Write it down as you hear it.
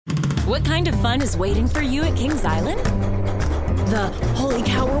What kind of fun is waiting for you at Kings Island? The holy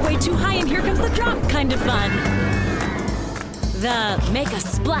cow, we're way too high and here comes the drop kind of fun. The make a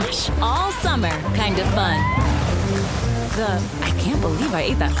splash all summer kind of fun. The I can't believe I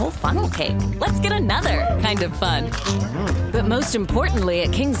ate that whole funnel cake. Let's get another kind of fun. But most importantly,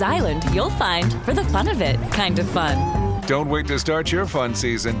 at Kings Island, you'll find for the fun of it kind of fun. Don't wait to start your fun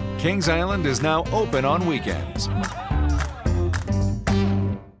season. Kings Island is now open on weekends.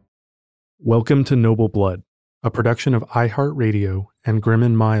 Welcome to Noble Blood, a production of iHeartRadio and Grim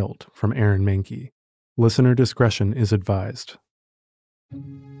and Mild from Aaron Mahnke. Listener discretion is advised.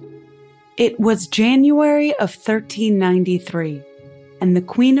 It was January of 1393, and the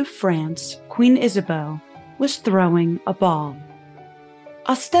Queen of France, Queen Isabeau, was throwing a ball.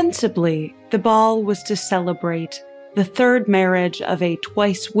 Ostensibly, the ball was to celebrate the third marriage of a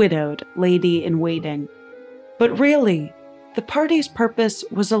twice-widowed lady-in-waiting. But really, the party's purpose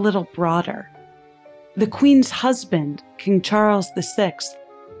was a little broader. The Queen's husband, King Charles VI,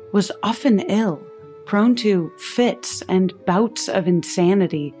 was often ill, prone to fits and bouts of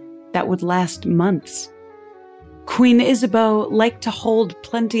insanity that would last months. Queen Isabeau liked to hold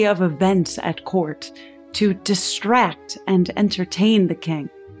plenty of events at court to distract and entertain the king,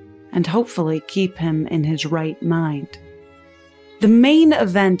 and hopefully keep him in his right mind. The main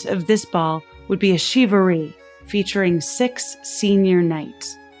event of this ball would be a charivari featuring 6 senior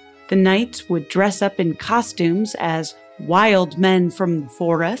knights. The knights would dress up in costumes as wild men from the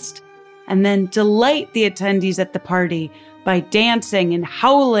forest, and then delight the attendees at the party by dancing and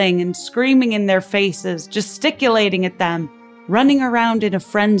howling and screaming in their faces, gesticulating at them, running around in a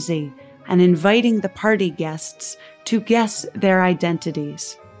frenzy, and inviting the party guests to guess their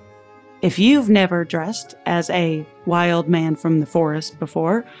identities. If you've never dressed as a wild man from the forest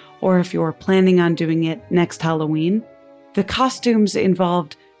before, or if you're planning on doing it next Halloween, the costumes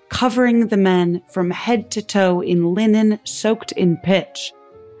involved covering the men from head to toe in linen soaked in pitch,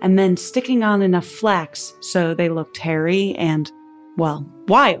 and then sticking on enough flax so they looked hairy and, well,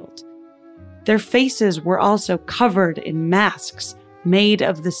 wild. Their faces were also covered in masks made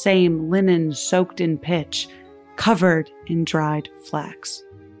of the same linen soaked in pitch, covered in dried flax.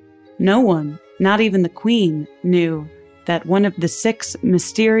 No one, not even the Queen, knew that one of the 6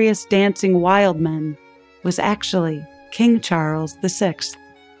 mysterious dancing wild men was actually King Charles VI.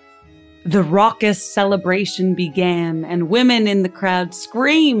 The raucous celebration began, and women in the crowd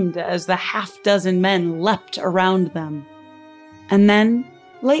screamed as the half-dozen men leapt around them. And then,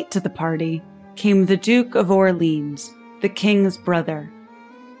 late to the party, came the Duke of Orleans, the king's brother.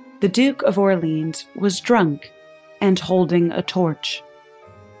 The Duke of Orleans was drunk and holding a torch.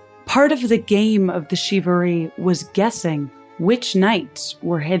 Part of the game of the charivari was guessing which knights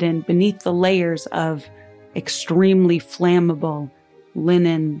were hidden beneath the layers of extremely flammable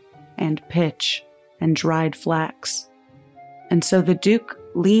linen and pitch and dried flax. And so the Duke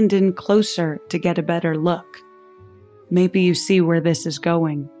leaned in closer to get a better look. Maybe you see where this is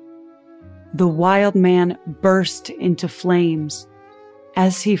going. The wild man burst into flames.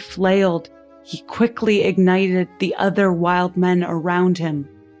 As he flailed, he quickly ignited the other wild men around him.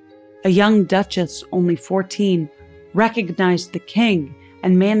 A young duchess, only 14, recognized the king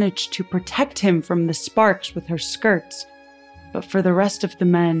and managed to protect him from the sparks with her skirts. But for the rest of the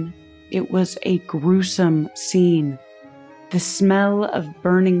men, it was a gruesome scene. The smell of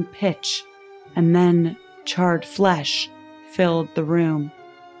burning pitch and then charred flesh filled the room.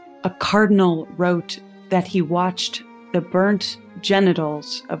 A cardinal wrote that he watched the burnt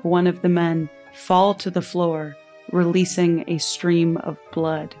genitals of one of the men fall to the floor, releasing a stream of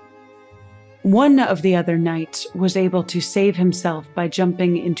blood. One of the other knights was able to save himself by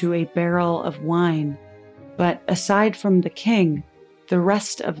jumping into a barrel of wine, but aside from the king, the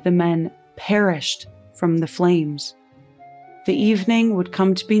rest of the men perished from the flames. The evening would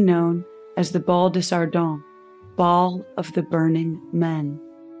come to be known as the Bal des Ardents, Ball of the Burning Men.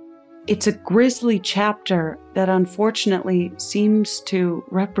 It's a grisly chapter that unfortunately seems to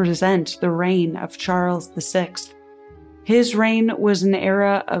represent the reign of Charles VI. His reign was an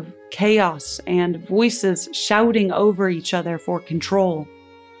era of chaos and voices shouting over each other for control.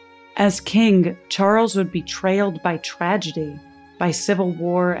 As king, Charles would be trailed by tragedy, by civil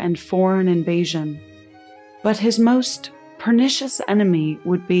war and foreign invasion. But his most pernicious enemy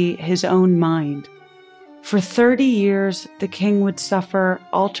would be his own mind. For 30 years, the king would suffer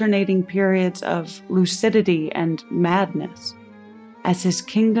alternating periods of lucidity and madness. As his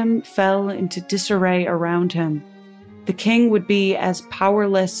kingdom fell into disarray around him, the king would be as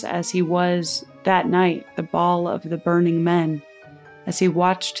powerless as he was that night, the Ball of the Burning Men, as he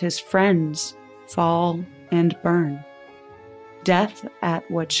watched his friends fall and burn. Death at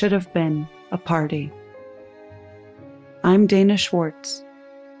what should have been a party. I'm Dana Schwartz,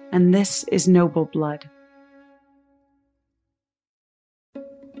 and this is Noble Blood.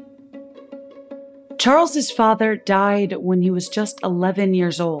 Charles's father died when he was just 11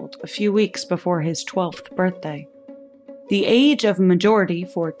 years old, a few weeks before his 12th birthday. The age of majority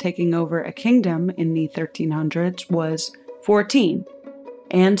for taking over a kingdom in the 1300s was 14,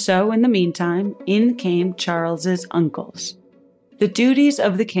 and so in the meantime, in came Charles's uncles. The duties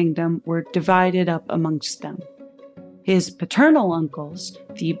of the kingdom were divided up amongst them. His paternal uncles,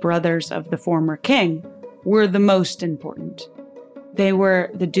 the brothers of the former king, were the most important. They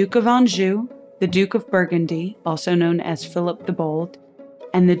were the Duke of Anjou, the Duke of Burgundy, also known as Philip the Bold,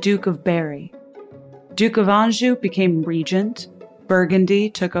 and the Duke of Berry. Duke of Anjou became regent,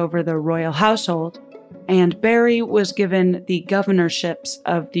 Burgundy took over the royal household, and Berry was given the governorships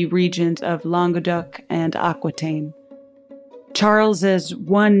of the regions of Languedoc and Aquitaine. Charles's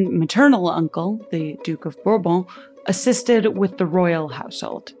one maternal uncle, the Duke of Bourbon, assisted with the royal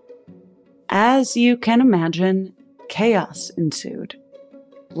household. As you can imagine, chaos ensued.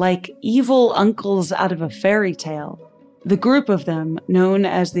 Like evil uncles out of a fairy tale, the group of them, known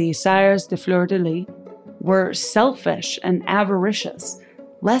as the Sires de Fleur-de-Lis, were selfish and avaricious,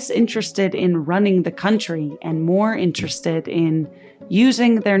 less interested in running the country and more interested in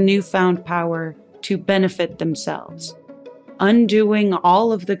using their newfound power to benefit themselves, undoing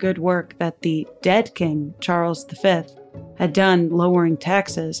all of the good work that the dead king, Charles V, had done lowering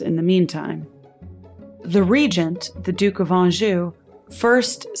taxes in the meantime. The regent, the Duke of Anjou,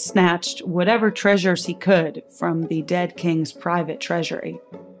 first snatched whatever treasures he could from the dead king's private treasury.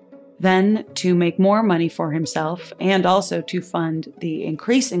 Then, to make more money for himself and also to fund the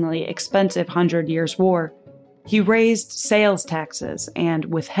increasingly expensive 100 Years' War, he raised sales taxes and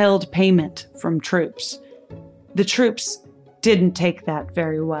withheld payment from troops. The troops didn't take that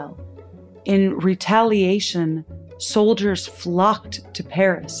very well. In retaliation, soldiers flocked to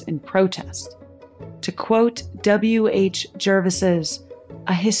Paris in protest. To quote W.H. Jervis's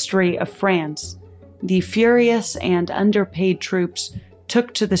A History of France, the furious and underpaid troops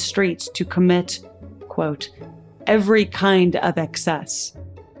took to the streets to commit, quote, every kind of excess.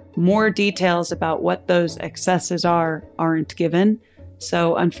 More details about what those excesses aren't given,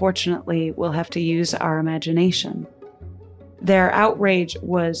 so unfortunately we'll have to use our imagination. Their outrage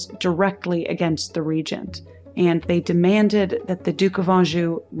was directly against the regent, and they demanded that the Duke of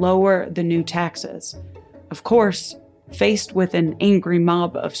Anjou lower the new taxes. Of course, faced with an angry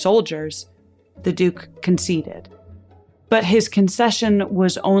mob of soldiers, the Duke conceded. But his concession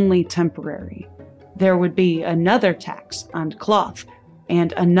was only temporary. There would be another tax on cloth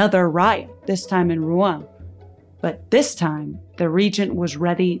and another riot, this time in Rouen. But this time, the regent was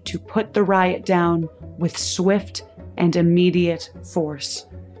ready to put the riot down with swift and immediate force.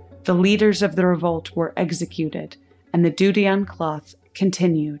 The leaders of the revolt were executed, and the duty on cloth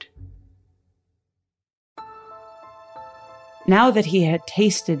continued. Now that he had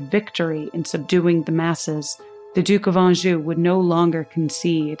tasted victory in subduing the masses, the Duke of Anjou would no longer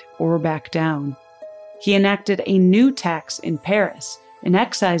concede or back down. He enacted a new tax in Paris, an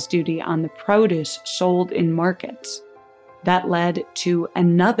excise duty on the produce sold in markets. That led to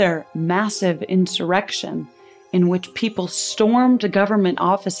another massive insurrection in which people stormed government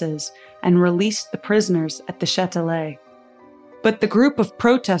offices and released the prisoners at the Châtelet. But the group of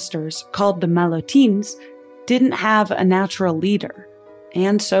protesters, called the Malotines, didn't have a natural leader,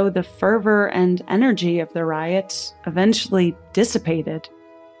 and so the fervor and energy of the riots eventually dissipated.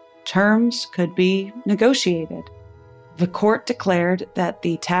 Terms could be negotiated. The court declared that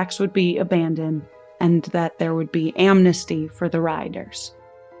the tax would be abandoned and that there would be amnesty for the rioters.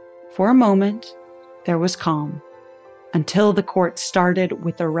 For a moment, there was calm, until the court started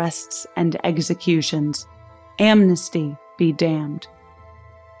with arrests and executions. Amnesty be damned.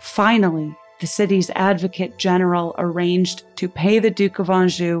 Finally, the city's advocate general arranged to pay the Duke of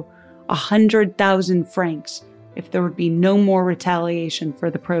Anjou 100,000 francs if there would be no more retaliation for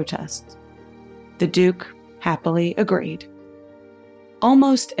the protests. The Duke happily agreed.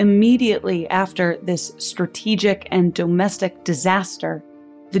 Almost immediately after this strategic and domestic disaster,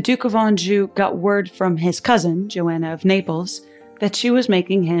 the Duke of Anjou got word from his cousin, Joanna of Naples, that she was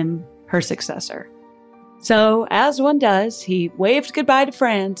making him her successor. So, as one does, he waved goodbye to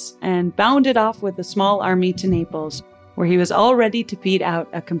France and bounded off with a small army to Naples, where he was all ready to beat out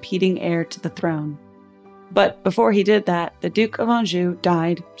a competing heir to the throne. But before he did that, the Duke of Anjou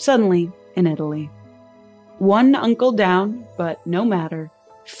died suddenly in Italy. One uncle down, but no matter,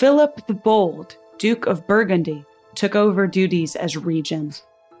 Philip the Bold, Duke of Burgundy, took over duties as regent.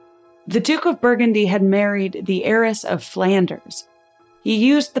 The Duke of Burgundy had married the heiress of Flanders. He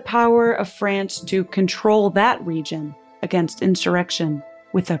used the power of France to control that region against insurrection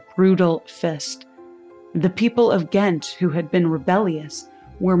with a brutal fist. The people of Ghent, who had been rebellious,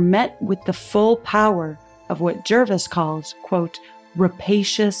 were met with the full power of what Jervis calls, quote,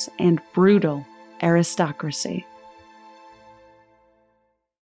 rapacious and brutal aristocracy.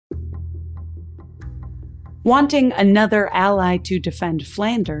 Wanting another ally to defend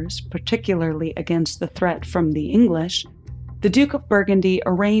Flanders, particularly against the threat from the English, the Duke of Burgundy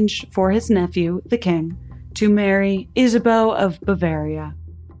arranged for his nephew, the king, to marry Isabeau of Bavaria.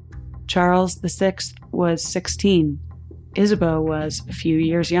 Charles VI was 16. Isabeau was a few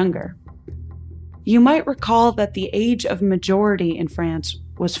years younger. You might recall that the age of majority in France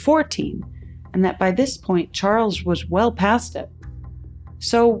was 14, and that by this point Charles was well past it.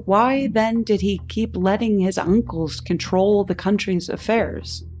 So why then did he keep letting his uncles control the country's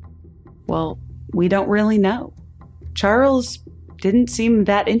affairs? Well, we don't really know. Charles didn't seem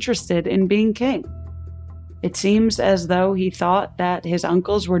that interested in being king. It seems as though he thought that his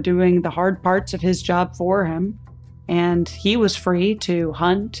uncles were doing the hard parts of his job for him, and he was free to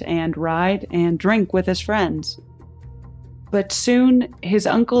hunt and ride and drink with his friends. But soon, his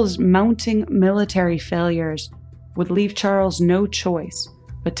uncle's mounting military failures would leave Charles no choice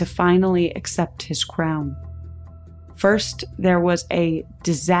but to finally accept his crown. First, there was a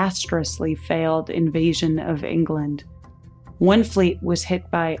disastrously failed invasion of England. One fleet was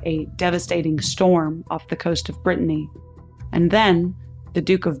hit by a devastating storm off the coast of Brittany, and then the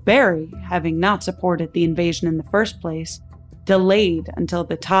Duke of Berry, having not supported the invasion in the first place, delayed until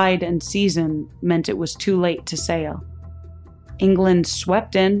the tide and season meant it was too late to sail. England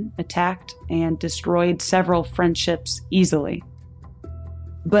swept in, attacked, and destroyed several French ships easily.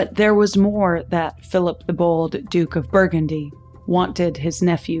 But there was more that Philip the Bold, Duke of Burgundy, wanted his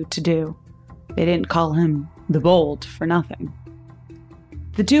nephew to do. They didn't call him the Bold for nothing.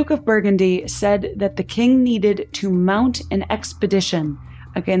 The Duke of Burgundy said that the king needed to mount an expedition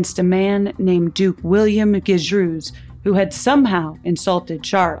against a man named Duke William Guesruz, who had somehow insulted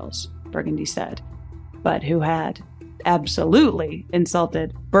Charles, Burgundy said, but who had absolutely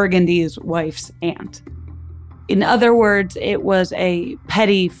insulted Burgundy's wife's aunt. In other words, it was a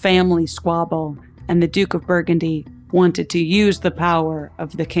petty family squabble, and the Duke of Burgundy wanted to use the power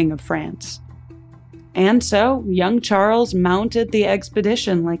of the King of France. And so, young Charles mounted the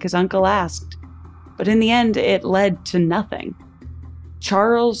expedition like his uncle asked, but in the end it led to nothing.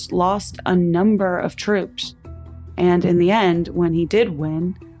 Charles lost a number of troops, and in the end, when he did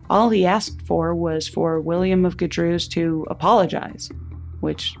win, all he asked for was for William of Guesruz to apologize,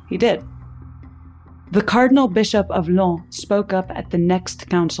 which he did. The Cardinal Bishop of Laon spoke up at the next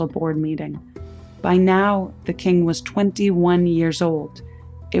council board meeting. By now, the king was 21 years old.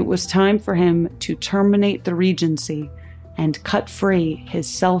 It was time for him to terminate the regency and cut free his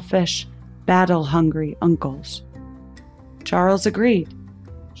selfish, battle-hungry uncles. Charles agreed.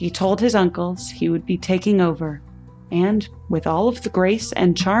 He told his uncles he would be taking over, and with all of the grace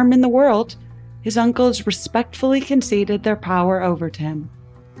and charm in the world, his uncles respectfully conceded their power over to him.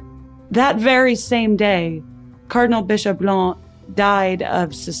 That very same day, Cardinal Bishop Blanc died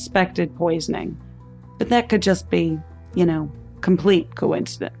of suspected poisoning, but that could just be, complete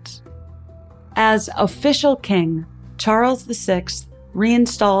coincidence. As official king, Charles VI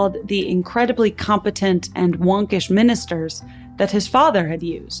reinstalled the incredibly competent and wonkish ministers that his father had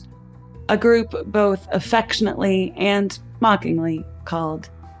used, a group both affectionately and mockingly called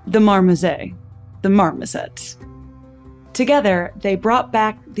the Marmozets, the Marmosets. Together, they brought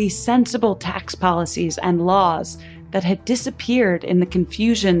back the sensible tax policies and laws that had disappeared in the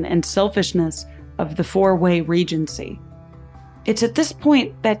confusion and selfishness of the four-way regency. It's at this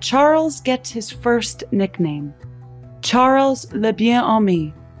point that Charles gets his first nickname, Charles le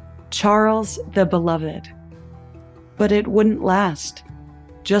Bien-Aimé, Charles the Beloved. But it wouldn't last.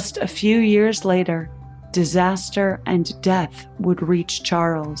 Just a few years later, disaster and death would reach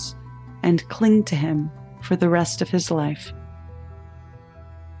Charles and cling to him for the rest of his life.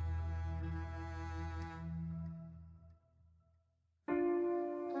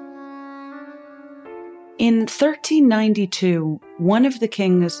 In 1392, one of the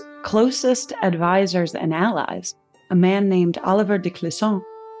king's closest advisors and allies, a man named Oliver de Clisson,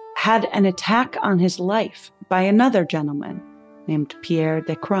 had an attack on his life by another gentleman named Pierre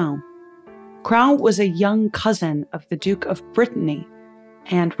de Craon. Craon was a young cousin of the Duke of Brittany,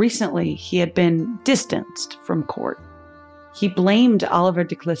 and recently he had been distanced from court. He blamed Oliver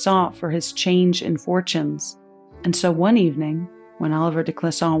de Clisson for his change in fortunes, and so one evening, when Oliver de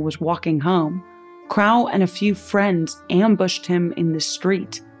Clisson was walking home, Craon and a few friends ambushed him in the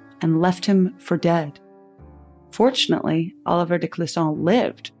street and left him for dead. Fortunately, Oliver de Clisson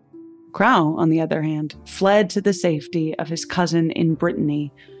lived. Crau, on the other hand, fled to the safety of his cousin in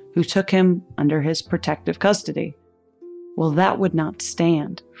Brittany, who took him under his protective custody. Well, that would not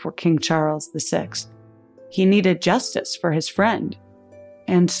stand for King Charles VI. He needed justice for his friend.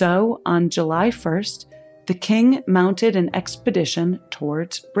 And so, on July 1st, the king mounted an expedition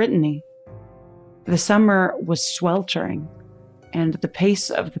towards Brittany. The summer was sweltering, and the pace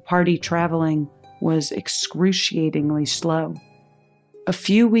of the party traveling was excruciatingly slow. A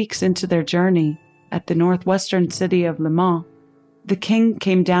few weeks into their journey, at the northwestern city of Le Mans, the king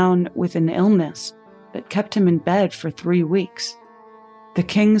came down with an illness that kept him in bed for 3 weeks. The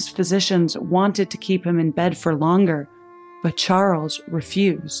king's physicians wanted to keep him in bed for longer, but Charles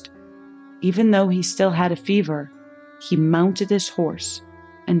refused. Even though he still had a fever, he mounted his horse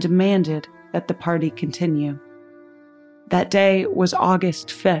and demanded that the party continue. That day was August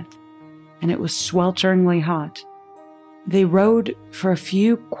 5th, and it was swelteringly hot. They rode for a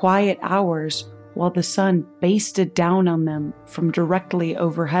few quiet hours while the sun basted down on them from directly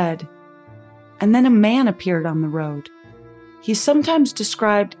overhead. And then a man appeared on the road. He's sometimes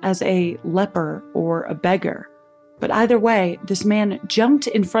described as a leper or a beggar, but either way, this man jumped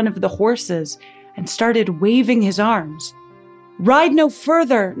in front of the horses and started waving his arms. "Ride no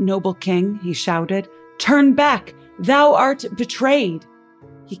further, noble king," he shouted. "Turn back, thou art betrayed."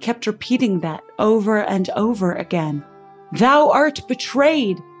 He kept repeating that over and over again. "Thou art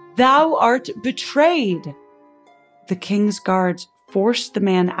betrayed! Thou art betrayed!" The king's guards forced the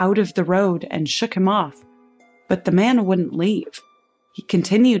man out of the road and shook him off, but the man wouldn't leave. He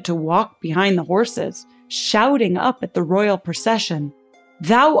continued to walk behind the horses, shouting up at the royal procession,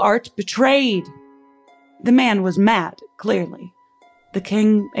 "Thou art betrayed!" The man was mad, clearly. The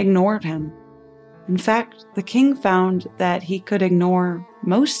king ignored him. In fact, the king found that he could ignore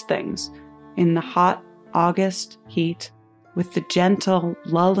most things in the hot August heat, with the gentle,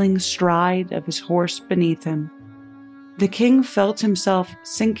 lulling stride of his horse beneath him. The king felt himself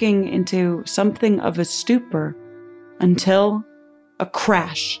sinking into something of a stupor until a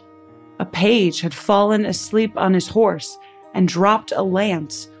crash. A page had fallen asleep on his horse and dropped a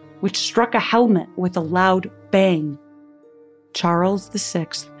lance, which struck a helmet with a loud bang. Charles VI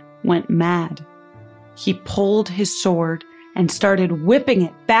went mad. He pulled his sword and started whipping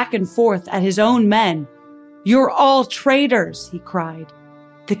it back and forth at his own men. "You're all traitors," he cried.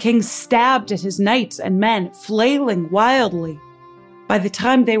 The king stabbed at his knights and men, flailing wildly. By the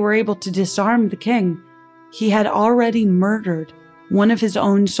time they were able to disarm the king, he had already murdered one of his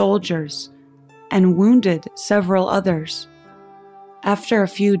own soldiers and wounded several others. After a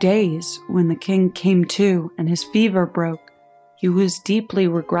few days, when the king came to and his fever broke, he was deeply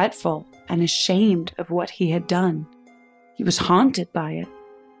regretful and ashamed of what he had done. He was haunted by it.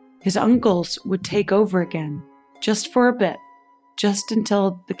 His uncles would take over again, just for a bit, just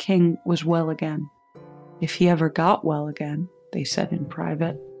until the king was well again. If he ever got well again, they said in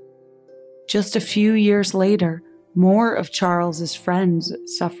private. Just a few years later, more of Charles's friends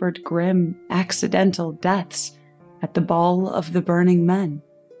suffered grim, accidental deaths at the Ball of the Burning Men.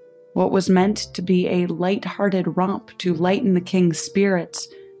 What was meant to be a light-hearted romp to lighten the king's spirits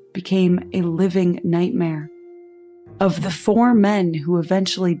became a living nightmare. Of the 4 men who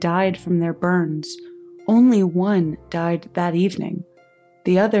eventually died from their burns, only 1 died that evening.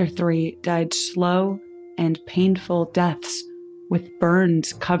 The other 3 died slow and painful deaths, with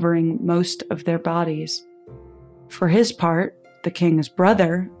burns covering most of their bodies. For his part, the king's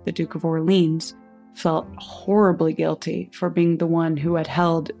brother, the Duke of Orleans, felt horribly guilty for being the one who had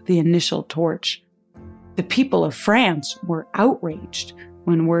held the initial torch. The people of France were outraged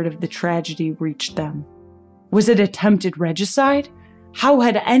when word of the tragedy reached them. Was it attempted regicide? How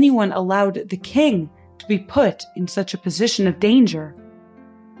had anyone allowed the king to be put in such a position of danger?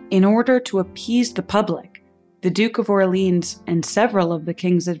 In order to appease the public, the Duke of Orleans and several of the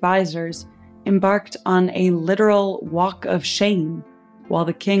king's advisors embarked on a literal walk of shame while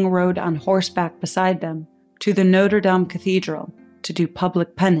the king rode on horseback beside them to the Notre Dame Cathedral to do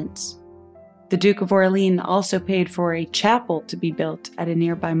public penance. The Duke of Orleans also paid for a chapel to be built at a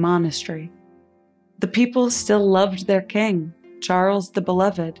nearby monastery. The people still loved their king, Charles the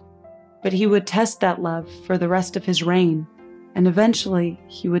Beloved, but he would test that love for the rest of his reign, and eventually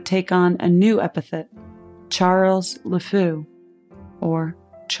he would take on a new epithet, Charles Le Fou, or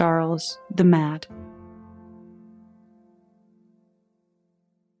Charles the Mad.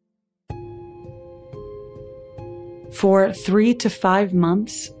 For 3 to 5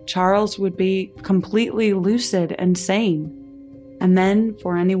 months, Charles would be completely lucid and sane. And then,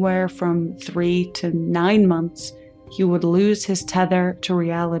 for anywhere from 3 to 9 months, he would lose his tether to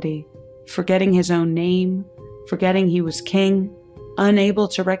reality, forgetting his own name, forgetting he was king, unable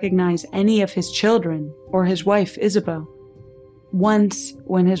to recognize any of his children or his wife Isabeau. Once,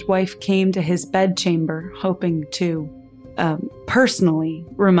 when his wife came to his bedchamber hoping to personally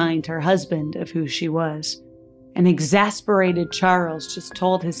remind her husband of who she was, an exasperated Charles just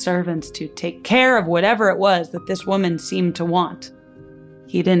told his servants to take care of whatever it was that this woman seemed to want.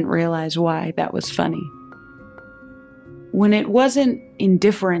 He didn't realize why that was funny. When it wasn't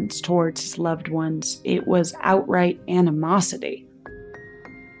indifference towards his loved ones, it was outright animosity.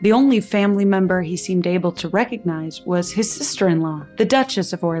 The only family member he seemed able to recognize was his sister-in-law, the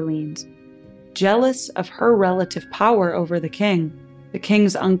Duchess of Orleans. Jealous of her relative power over the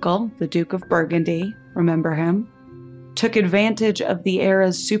king's uncle, the Duke of Burgundy, remember him, took advantage of the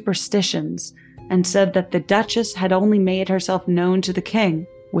era's superstitions and said that the Duchess had only made herself known to the king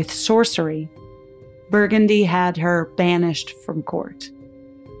with sorcery. Burgundy had her banished from court.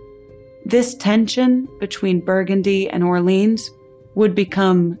 This tension between Burgundy and Orleans would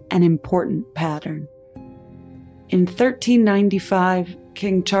become an important pattern. In 1395,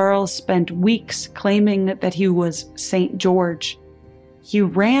 King Charles spent weeks claiming that he was St. George. He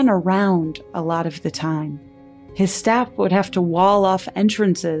ran around a lot of the time. His staff would have to wall off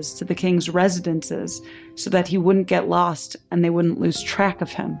entrances to the king's residences so that he wouldn't get lost and they wouldn't lose track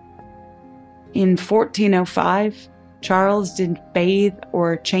of him. In 1405, Charles didn't bathe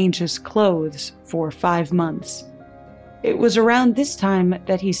or change his clothes for 5 months. It was around this time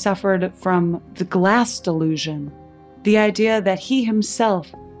that he suffered from the glass delusion, the idea that he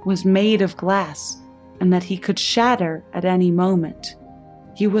himself was made of glass and that he could shatter at any moment.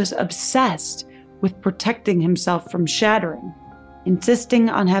 He was obsessed with protecting himself from shattering, insisting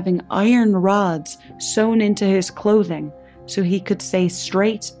on having iron rods sewn into his clothing so he could stay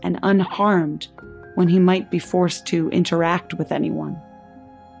straight and unharmed when he might be forced to interact with anyone.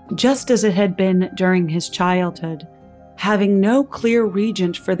 Just as it had been during his childhood, having no clear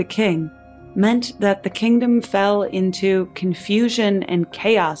regent for the king meant that the kingdom fell into confusion and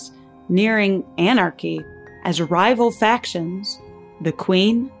chaos, nearing anarchy, as rival factions, the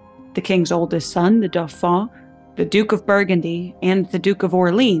Queen, the king's oldest son, the Dauphin, the Duke of Burgundy, and the Duke of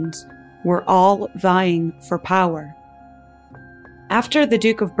Orleans, were all vying for power. After the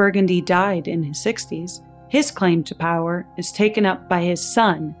Duke of Burgundy died in his 60s, his claim to power is taken up by his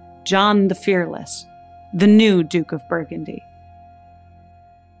son, John the Fearless, the new Duke of Burgundy.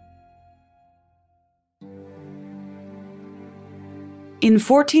 In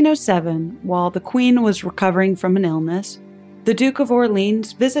 1407, while the Queen was recovering from an illness, the Duke of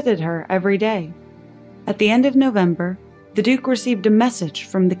Orleans visited her every day. At the end of November, the Duke received a message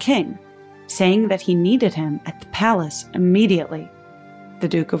from the King, saying that he needed him at the palace immediately. The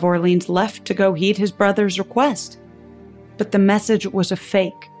Duke of Orleans left to go heed his brother's request. But the message was a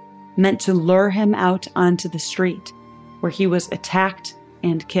fake, meant to lure him out onto the street, where he was attacked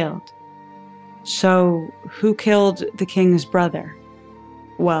and killed. So, who killed the king's brother?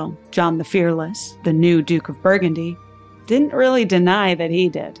 Well, John the Fearless, the new Duke of Burgundy, didn't really deny that he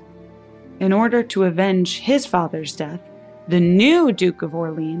did. In order to avenge his father's death, the new Duke of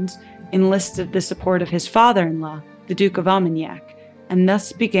Orleans enlisted the support of his father-in-law, the Duke of Armagnac, and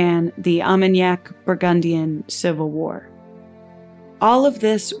thus began the Armagnac-Burgundian Civil War. All of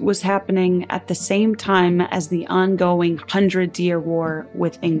this was happening at the same time as the ongoing 100-Year War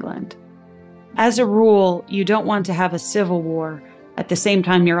with England. As a rule, you don't want to have a civil war at the same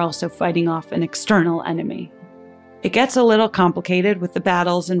time you're also fighting off an external enemy. It gets a little complicated with the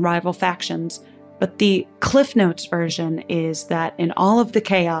battles and rival factions, but the Cliff Notes version is that in all of the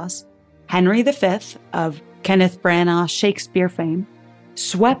chaos, Henry V, of Kenneth Branagh's Shakespeare fame,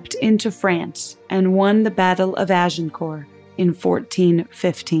 swept into France and won the Battle of Agincourt in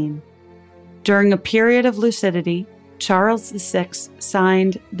 1415. During a period of lucidity, Charles VI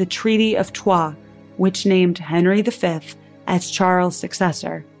signed the Treaty of Troyes, which named Henry V as Charles'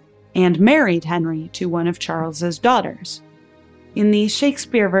 successor, and married Henry to one of Charles's daughters. In the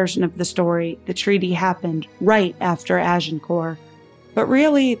Shakespeare version of the story, the treaty happened right after Agincourt, but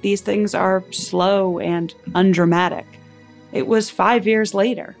really these things are slow and undramatic. It was 5 years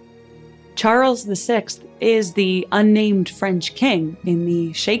later. Charles VI is the unnamed French king in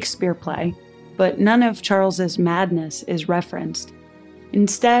the Shakespeare play, but none of Charles's madness is referenced.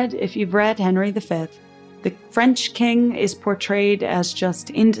 Instead, if you've read Henry V, the French king is portrayed as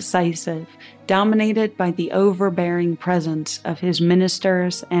just indecisive, dominated by the overbearing presence of his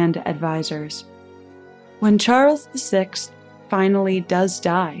ministers and advisors. When Charles VI finally does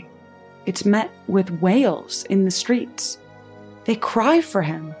die, it's met with wails in the streets. They cry for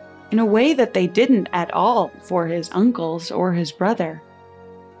him. in a way that they didn't at all for his uncles or his brother.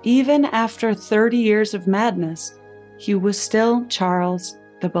 Even after 30 years of madness, he was still Charles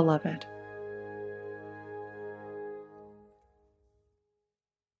the Beloved.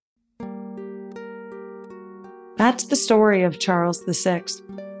 That's the story of Charles VI,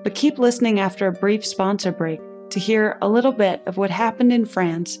 but keep listening after a brief sponsor break to hear a little bit of what happened in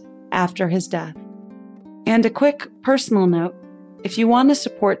France after his death. And a quick personal note, if you want to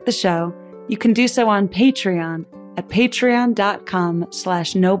support the show, you can do so on Patreon at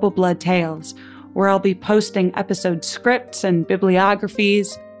patreon.com/noblebloodtales, where I'll be posting episode scripts and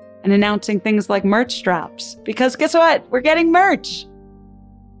bibliographies and announcing things like merch drops. Because guess what? We're getting merch!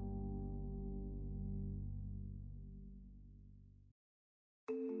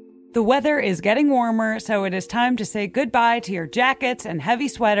 The weather is getting warmer, so it is time to say goodbye to your jackets and heavy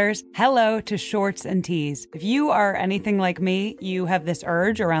sweaters. Hello to shorts and tees. If you are anything like me, you have this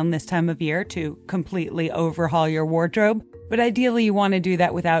urge around this time of year to completely overhaul your wardrobe, but ideally you want to do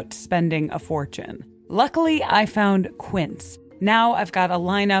that without spending a fortune. Luckily, I found Quince. Now I've got a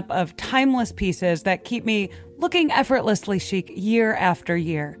lineup of timeless pieces that keep me looking effortlessly chic year after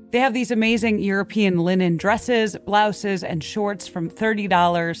year. They have these amazing European linen dresses, blouses, and shorts from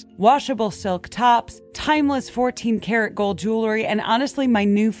 $30, washable silk tops, timeless 14-karat gold jewelry, and honestly, my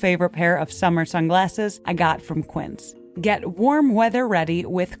new favorite pair of summer sunglasses I got from Quince. Get warm weather ready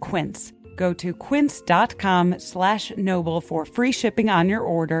with Quince. Go to quince.com/noble for free shipping on your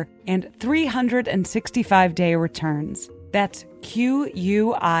order and 365-day returns. That's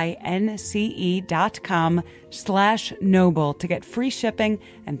QUINCE.com/noble to get free shipping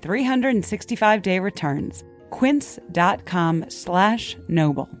and 365-day returns.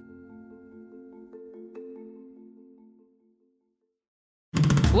 Quince.com/noble.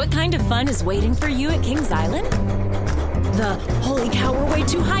 What kind of fun is waiting for you at Kings Island? The holy cow, we're way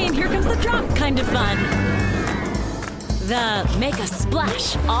too high and here comes the drop kind of fun. The make a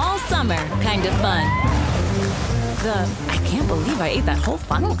splash all summer kind of fun. The I can't believe I ate that whole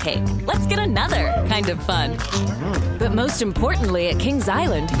funnel cake. Let's get another kind of fun. But most importantly, at Kings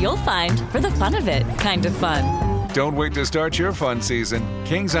Island, you'll find for the fun of it kind of fun. Don't wait to start your fun season.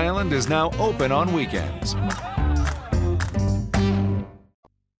 Kings Island is now open on weekends.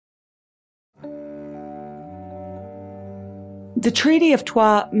 The Treaty of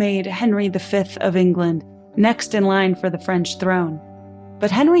Troyes made Henry V of England next in line for the French throne. But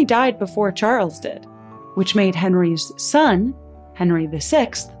Henry died before Charles did, which made Henry's son, Henry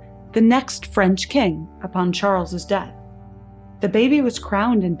VI, the next French king upon Charles's death. The baby was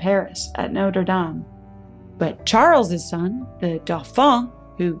crowned in Paris at Notre Dame. But Charles's son, the Dauphin,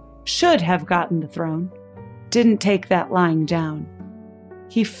 who should have gotten the throne, didn't take that lying down.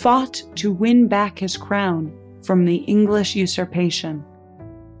 He fought to win back his crown from the English usurpation.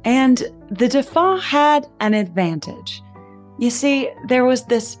 And the Dauphin had an advantage. You see, there was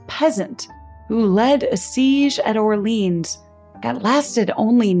this peasant who led a siege at Orleans that lasted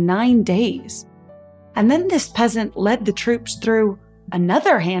only 9 days. And then this peasant led the troops through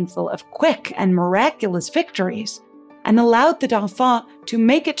another handful of quick and miraculous victories and allowed the Dauphin to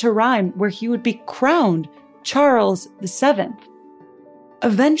make it to Rheims, where he would be crowned Charles VII.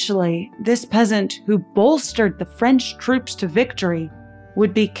 Eventually, this peasant who bolstered the French troops to victory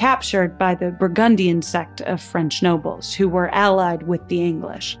would be captured by the Burgundian sect of French nobles who were allied with the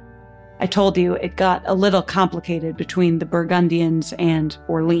English. I told you it got a little complicated between the Burgundians and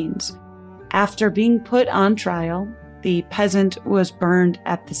Orleans. After being put on trial, the peasant was burned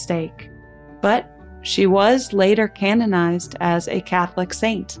at the stake. But she was later canonized as a Catholic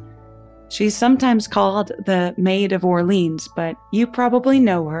saint. She's sometimes called the Maid of Orleans, but you probably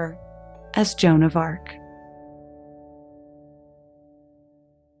know her as Joan of Arc.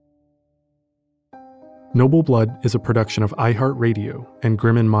 Noble Blood is a production of iHeartRadio and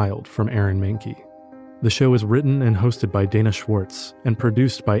Grim and Mild from Aaron Mahnke. The show is written and hosted by Dana Schwartz and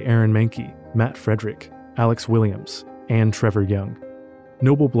produced by Aaron Mahnke, Matt Frederick, Alex Williams, and Trevor Young.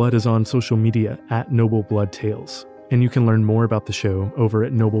 Noble Blood is on social media at Noble Blood Tales, and you can learn more about the show over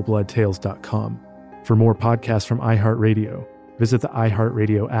at noblebloodtales.com. For more podcasts from iHeartRadio, visit the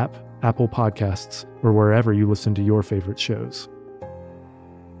iHeartRadio app, Apple Podcasts, or wherever you listen to your favorite shows.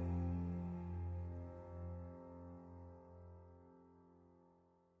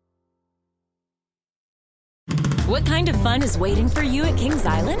 What kind of fun is waiting for you at Kings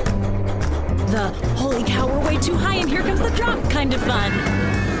Island? The holy cow, we're way too high and here comes the drop kind of fun.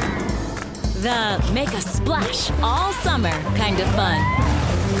 The make a splash all summer kind of fun.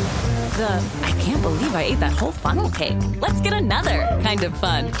 The I can't believe I ate that whole funnel cake. Let's get another kind of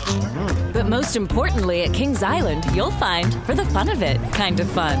fun. But most importantly, at Kings Island, you'll find for the fun of it kind of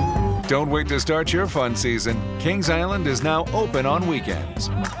fun. Don't wait to start your fun season. Kings Island is now open on weekends.